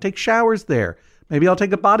Y. We take showers there. Maybe I'll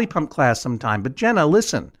take a body pump class sometime. But Jenna,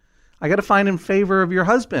 listen, I got to find in favor of your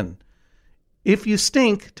husband. If you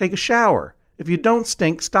stink, take a shower. If you don't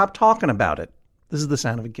stink, stop talking about it. This is the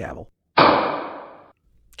sound of a gavel.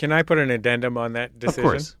 Can I put an addendum on that decision?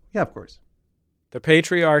 Of course. Yeah, of course. The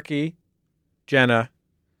patriarchy, Jenna,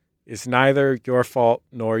 is neither your fault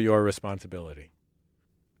nor your responsibility.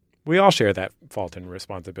 We all share that fault and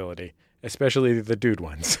responsibility, especially the dude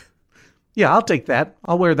ones. Yeah, I'll take that.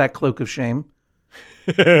 I'll wear that cloak of shame.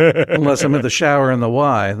 Unless I'm at the shower in the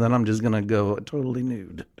Y, then I'm just going to go totally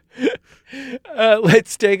nude.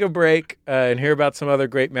 Let's take a break and hear about some other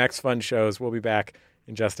great Max Fun shows. We'll be back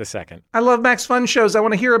in just a second. I love Max Fun shows. I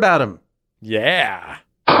want to hear about them. Yeah.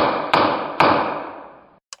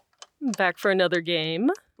 Back for another game.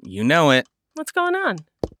 You know it. What's going on?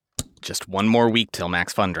 Just one more week till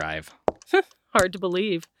Max Fun Drive. Hard to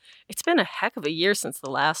believe. It's been a heck of a year since the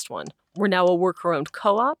last one. We're now a worker-owned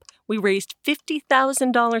co-op. We raised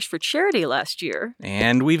 $50,000 for charity last year.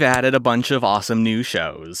 And we've added a bunch of awesome new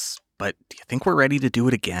shows. But do you think we're ready to do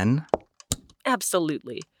it again?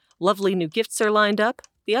 Absolutely. Lovely new gifts are lined up.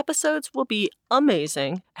 The episodes will be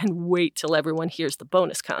amazing. And wait till everyone hears the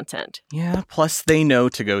bonus content. Yeah, plus they know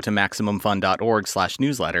to go to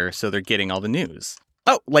MaximumFun.org/newsletter, so they're getting all the news.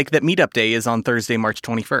 Oh, like that meetup day is on Thursday, March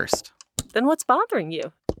 21st. Then what's bothering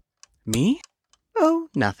you? Me? Oh,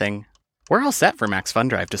 nothing. We're all set for Max Fun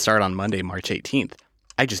Drive to start on Monday, March 18th.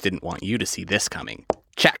 I just didn't want you to see this coming.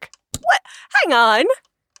 Check. What? Hang on.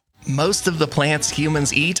 Most of the plants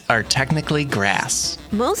humans eat are technically grass.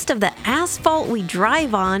 Most of the asphalt we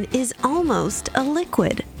drive on is almost a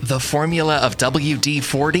liquid. The formula of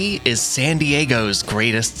WD-40 is San Diego's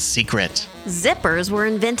greatest secret. Zippers were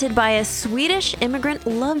invented by a Swedish immigrant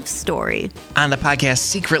love story. On the podcast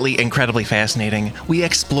Secretly Incredibly Fascinating, we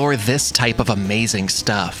explore this type of amazing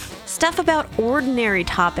stuff. Stuff about ordinary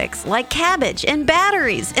topics like cabbage and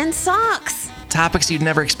batteries and socks. Topics you'd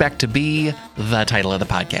never expect to be the title of the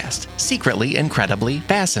podcast. Secretly Incredibly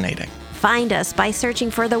Fascinating. Find us by searching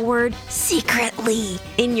for the word secretly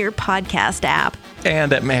in your podcast app.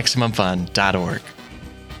 And at MaximumFun.org.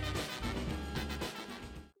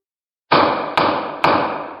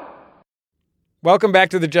 Welcome back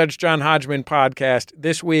to the Judge John Hodgman podcast.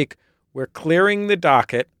 This week, we're clearing the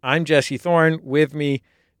docket. I'm Jesse Thorne. With me,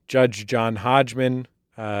 Judge John Hodgman,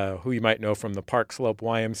 who you might know from the Park Slope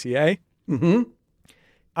YMCA.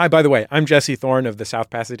 Mm-hmm. By the way, I'm Jesse Thorne of the South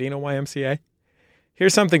Pasadena YMCA.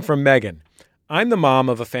 Here's something from Megan. I'm the mom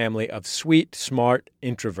of a family of sweet, smart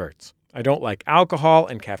introverts. I don't like alcohol,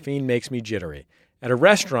 and caffeine makes me jittery. At a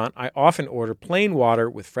restaurant, I often order plain water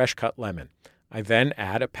with fresh cut lemon. I then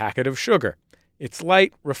add a packet of sugar. It's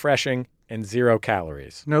light, refreshing, and 0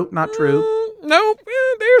 calories. Nope, not true.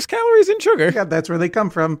 There's calories in sugar. Yeah, that's where they come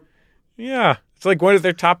from. Yeah, it's like one of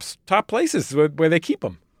their top places where they keep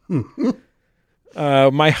them.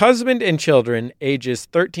 My husband and children, ages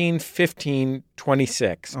 13, 15,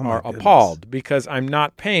 26, Oh, my are goodness. appalled because I'm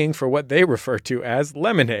not paying for what they refer to as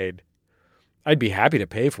lemonade. I'd be happy to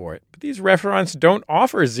pay for it, but these restaurants don't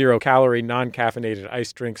offer zero-calorie, non-caffeinated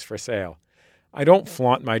iced drinks for sale. I don't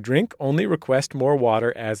flaunt my drink, only request more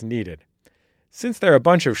water as needed. Since they're a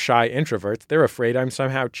bunch of shy introverts, they're afraid I'm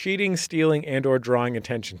somehow cheating, stealing, and or drawing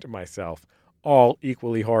attention to myself. All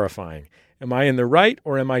equally horrifying. Am I in the right,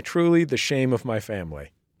 or am I truly the shame of my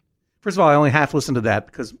family? First of all, I only half listened to that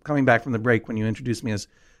because coming back from the break when you introduced me as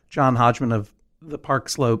John Hodgman of the Park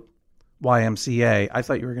Slope YMCA, I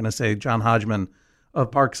thought you were going to say John Hodgman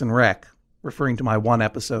of Parks and Rec, referring to my one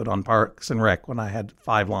episode on Parks and Rec when I had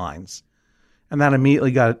 5 lines. And that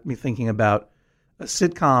immediately got me thinking about a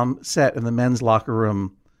sitcom set in the men's locker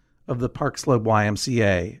room of the Park Slope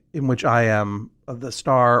YMCA, in which I am the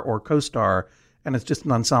star or co-star, and it's just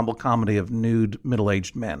an ensemble comedy of nude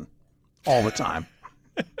middle-aged men all the time.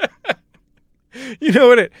 You know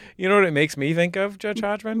what it makes me think of, Judge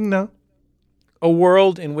Hodgman? No. A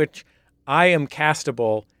world in which I am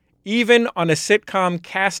castable, even on a sitcom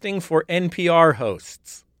casting for NPR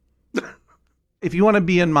hosts. If you want to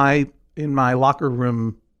be in my locker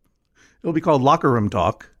room, it'll be called Locker Room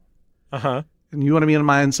Talk. Uh-huh. And you want to be in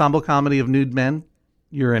my ensemble comedy of nude men,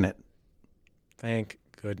 you're in it. Thank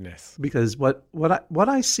goodness. Because what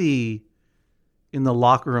I see in the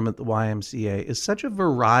locker room at the YMCA is such a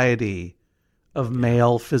variety of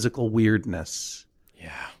male physical weirdness.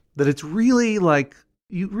 Yeah. That it's really like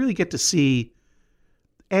you really get to see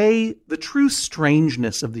the true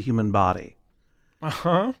strangeness of the human body.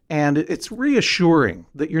 Uh-huh. And it's reassuring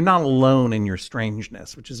that you're not alone in your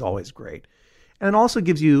strangeness, which is always great. And it also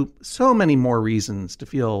gives you so many more reasons to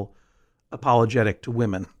feel apologetic to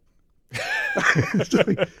women.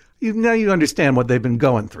 Now you understand what they've been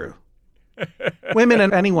going through. Women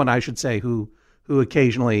and anyone, I should say, who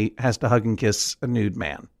occasionally has to hug and kiss a nude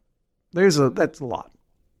man. That's a lot.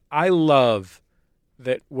 I love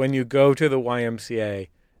that when you go to the YMCA,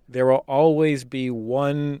 there will always be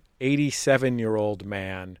one 87-year-old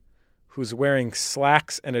man who's wearing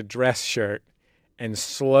slacks and a dress shirt and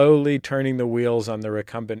slowly turning the wheels on the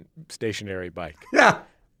recumbent stationary bike. Yeah.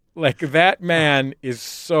 Like, that man is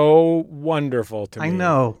so wonderful to me. I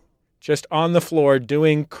know. Just on the floor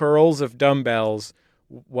doing curls of dumbbells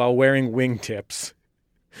while wearing wingtips.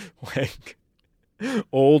 Like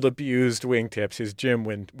old abused wingtips, his gym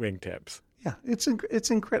wingtips. Yeah, it's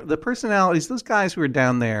incredible. The personalities, those guys who are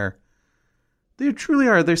down there, they truly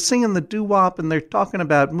are. They're singing the doo-wop and they're talking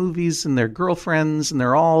about movies and their girlfriends, and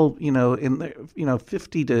they're all, in their,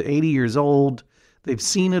 50 to 80 years old. They've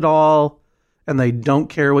seen it all and they don't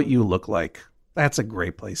care what you look like. That's a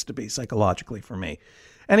great place to be psychologically for me.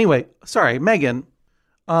 Anyway, sorry, Megan,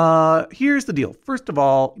 here's the deal. First of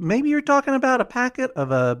all, maybe you're talking about a packet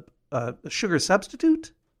of a sugar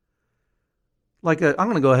substitute? I'm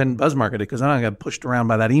going to go ahead and buzz market it because I'm not going to get pushed around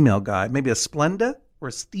by that email guy. Maybe a Splenda or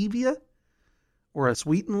a Stevia or a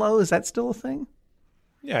Sweet and Low. Is that still a thing?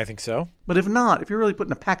 Yeah, I think so. But if not, if you're really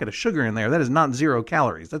putting a packet of sugar in there, that is not 0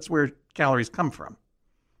 calories. That's where calories come from.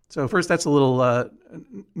 So first, that's a little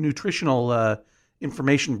nutritional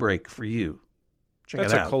information break for you. Check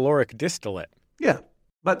That's it out. a caloric distillate. Yeah,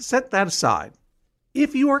 but set that aside.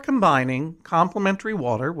 If you are combining complimentary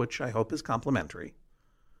water, which I hope is complimentary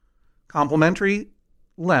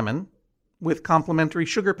lemon with complimentary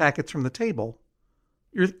sugar packets from the table,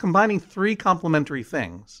 you're combining 3 complimentary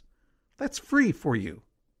things. That's free for you.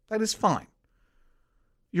 That is fine.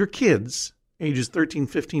 Your kids, ages 13,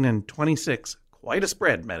 15, and 26, quite a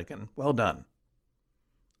spread, Medican, well done,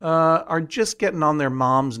 are just getting on their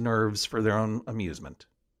mom's nerves for their own amusement.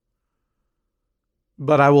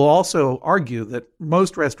 But I will also argue that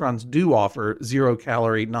most restaurants do offer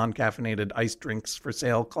 0-calorie, non-caffeinated iced drinks for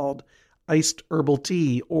sale called iced herbal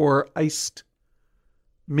tea or iced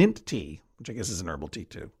mint tea, which I guess is an herbal tea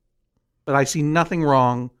too. But I see nothing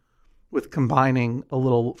wrong with combining a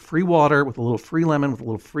little free water with a little free lemon with a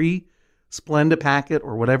little free Splenda packet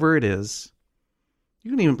or whatever it is. You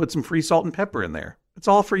can even put some free salt and pepper in there. It's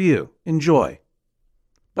all for you. Enjoy.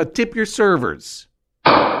 But tip your servers.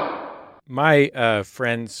 My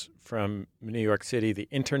friends from New York City, the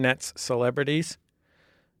internet's celebrities,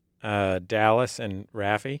 Dallas and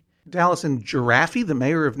Raffi. Dallas and Giraffe, the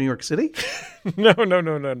mayor of New York City? No.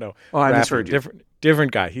 Oh, I Raffi, misheard you.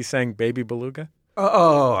 Different guy. He sang Baby Beluga.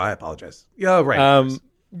 Oh, I apologize. Yeah, right.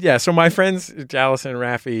 Yeah, so my friends, Dallas and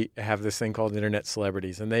Raffi, have this thing called Internet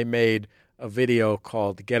Celebrities, and they made a video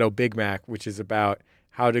called Ghetto Big Mac, which is about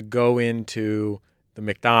how to go into the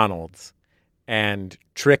McDonald's and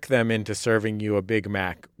trick them into serving you a Big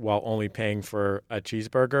Mac while only paying for a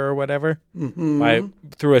cheeseburger or whatever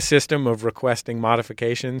through a system of requesting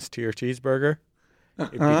modifications to your cheeseburger.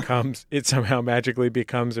 It somehow magically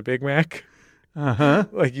becomes a Big Mac.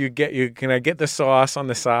 Like can I get the sauce on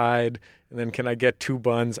the side, and then can I get 2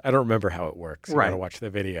 buns? I don't remember how it works. Right. I gotta watch the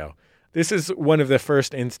video. This is one of the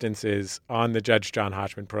first instances on the Judge John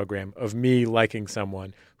Hodgman program of me liking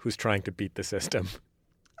someone who's trying to beat the system.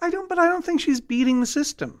 I don't think she's beating the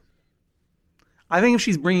system. I think if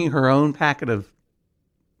she's bringing her own packet of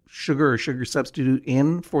sugar or sugar substitute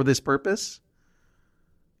in for this purpose,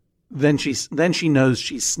 then she knows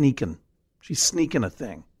she's sneaking. She's sneaking a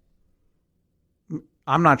thing.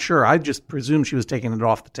 I'm not sure. I just presume she was taking it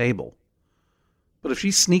off the table. But if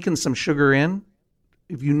she's sneaking some sugar in,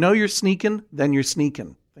 if you know you're sneaking, then you're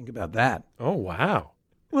sneaking. Think about that. Oh, wow.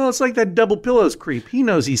 Well, it's like that double pillows creep. He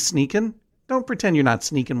knows he's sneaking. Don't pretend you're not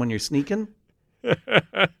sneaking when you're sneaking.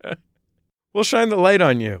 We'll shine the light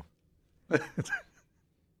on you.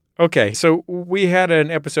 Okay, so we had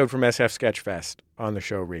an episode from SF Sketchfest on the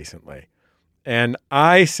show recently. And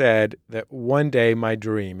I said that one day my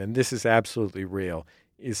dream, and this is absolutely real,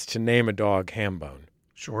 is to name a dog Hambone.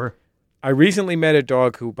 Sure. I recently met a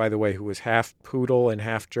dog who, by the way, who was half poodle and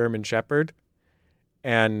half German shepherd.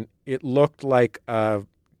 And it looked like a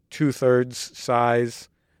 2/3 size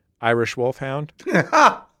Irish wolfhound.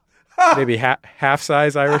 Maybe half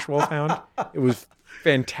size Irish wolfhound. It was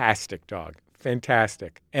fantastic dog.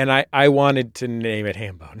 Fantastic. And I wanted to name it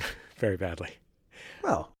Hambone very badly.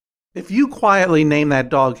 Well, if you quietly name that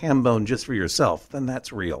dog Hambone just for yourself, then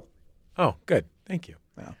that's real. Oh, good. Thank you.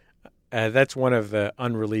 Yeah. That's one of the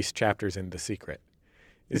unreleased chapters in The Secret.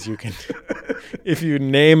 Is you can, if you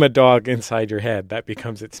name a dog inside your head, that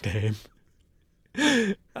becomes its name.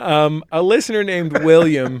 A listener named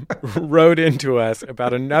William wrote into us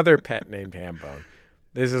about another pet named Hambone.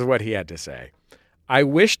 This is what he had to say. I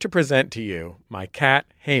wish to present to you my cat,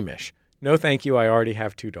 Hamish. No, thank you. I already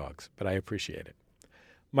have 2 dogs, but I appreciate it.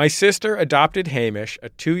 My sister adopted Hamish, a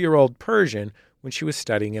 2-year-old Persian, when she was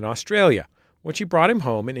studying in Australia. When she brought him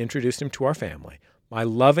home and introduced him to our family, my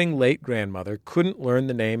loving late grandmother couldn't learn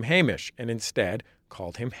the name Hamish and instead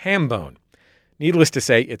called him Hambone. Needless to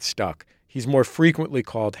say, it stuck. He's more frequently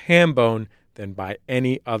called Hambone than by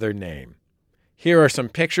any other name. Here are some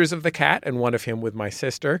pictures of the cat and one of him with my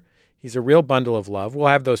sister. He's a real bundle of love. We'll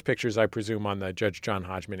have those pictures, I presume, on the Judge John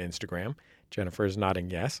Hodgman Instagram. Jennifer is nodding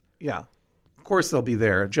yes. Yeah. Of course they'll be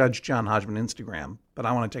there, Judge John Hodgman Instagram, but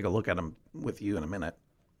I want to take a look at them with you in a minute.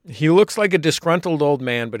 He looks like a disgruntled old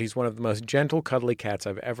man, but he's one of the most gentle, cuddly cats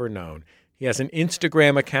I've ever known. He has an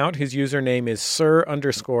Instagram account. His username is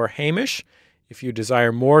Sir_Hamish. If you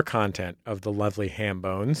desire more content of the lovely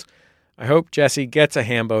Hambones, I hope Jesse gets a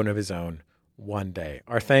Hambone of his own one day.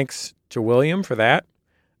 Our thanks to William for that.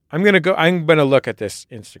 I'm gonna look at this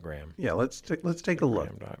Instagram. Yeah, let's take a look.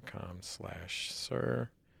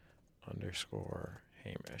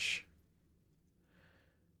 Instagram.com/Sir_Hamish.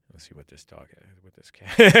 Let's see what this dog is with this cat.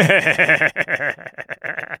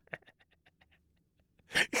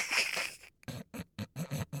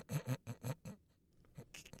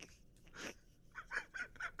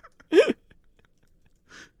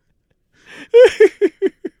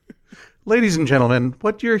 Ladies and gentlemen,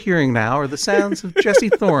 what you're hearing now are the sounds of Jesse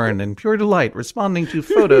Thorne in pure delight responding to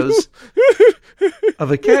photos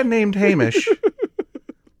of a cat named Hamish.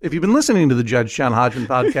 If you've been listening to the Judge John Hodgman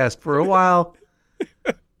podcast for a while,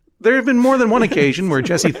 there have been more than one occasion where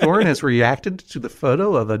Jesse Thorne has reacted to the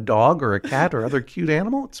photo of a dog or a cat or other cute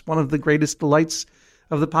animal. It's one of the greatest delights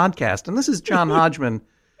of the podcast. And this is John Hodgman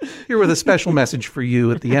here with a special message for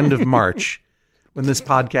you at the end of March when this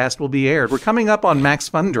podcast will be aired. We're coming up on Max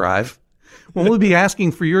Fun Drive, when we'll be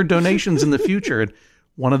asking for your donations in the future. And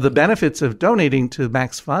one of the benefits of donating to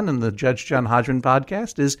Max Fun and the Judge John Hodgman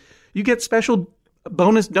podcast is you get special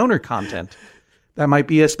bonus donor content. That might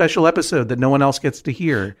be a special episode that no one else gets to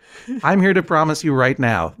hear. I'm here to promise you right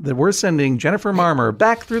now that we're sending Jennifer Marmer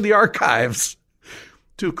back through the archives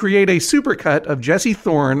to create a supercut of Jesse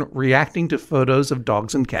Thorne reacting to photos of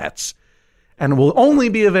dogs and cats, and will only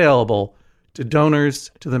be available to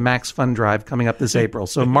donors to the Max Fun Drive coming up this April.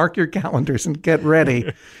 So mark your calendars and get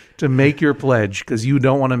ready to make your pledge, because you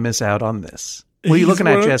don't want to miss out on this. What are you looking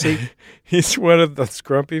at, Jesse? He's one of the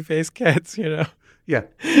scrumpy face cats, you know? Yeah.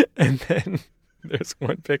 And then there's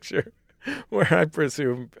one picture where I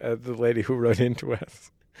presume the lady who wrote into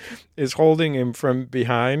us is holding him from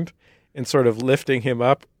behind and sort of lifting him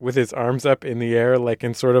up with his arms up in the air, like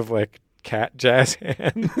in sort of like cat jazz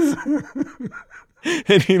hands.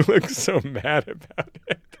 And he looks so mad about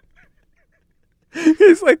it.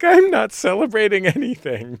 He's like, I'm not celebrating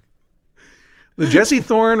anything. The Jesse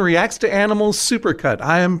Thorne Reacts to Animals Supercut.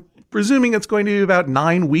 I am presuming it's going to be about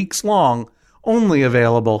 9 weeks long, only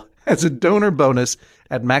available as a donor bonus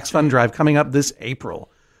at Max Fun Drive coming up this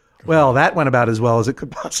April. Well, that went about as well as it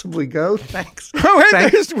could possibly go. Thanks. Oh, and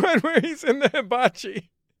Thanks. there's one where he's in the hibachi.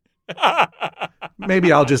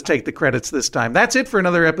 Maybe I'll just take the credits this time. That's it for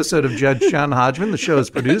another episode of Judge John Hodgman. The show is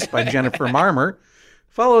produced by Jennifer Marmer.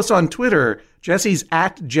 Follow us on Twitter. Jesse's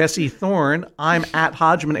at Jesse Thorne. I'm at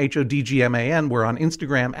Hodgman, Hodgman. We're on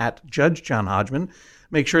Instagram at Judge John Hodgman.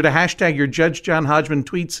 Make sure to hashtag your Judge John Hodgman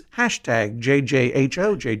tweets, hashtag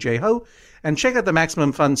JJHO, JJHO, and check out the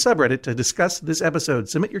Maximum Fun subreddit to discuss this episode.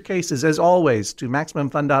 Submit your cases, as always, to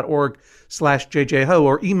MaximumFun.org/JJHO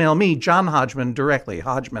or email me, John Hodgman, directly,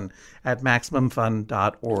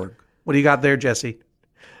 Hodgman@MaximumFun.org. What do you got there, Jesse?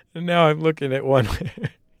 And now I'm looking at one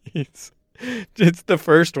where it's the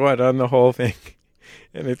first one on the whole thing.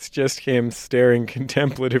 And it's just him staring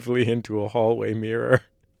contemplatively into a hallway mirror.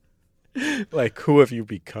 Like, who have you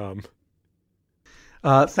become?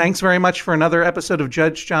 Thanks very much for another episode of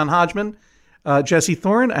Judge John Hodgman. Jesse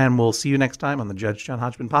Thorne, and we'll see you next time on the Judge John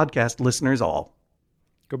Hodgman podcast, listeners all.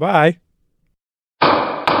 Goodbye.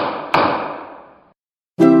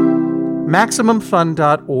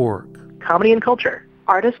 MaximumFun.org. Comedy and culture.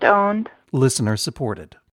 Artist owned. Listener supported.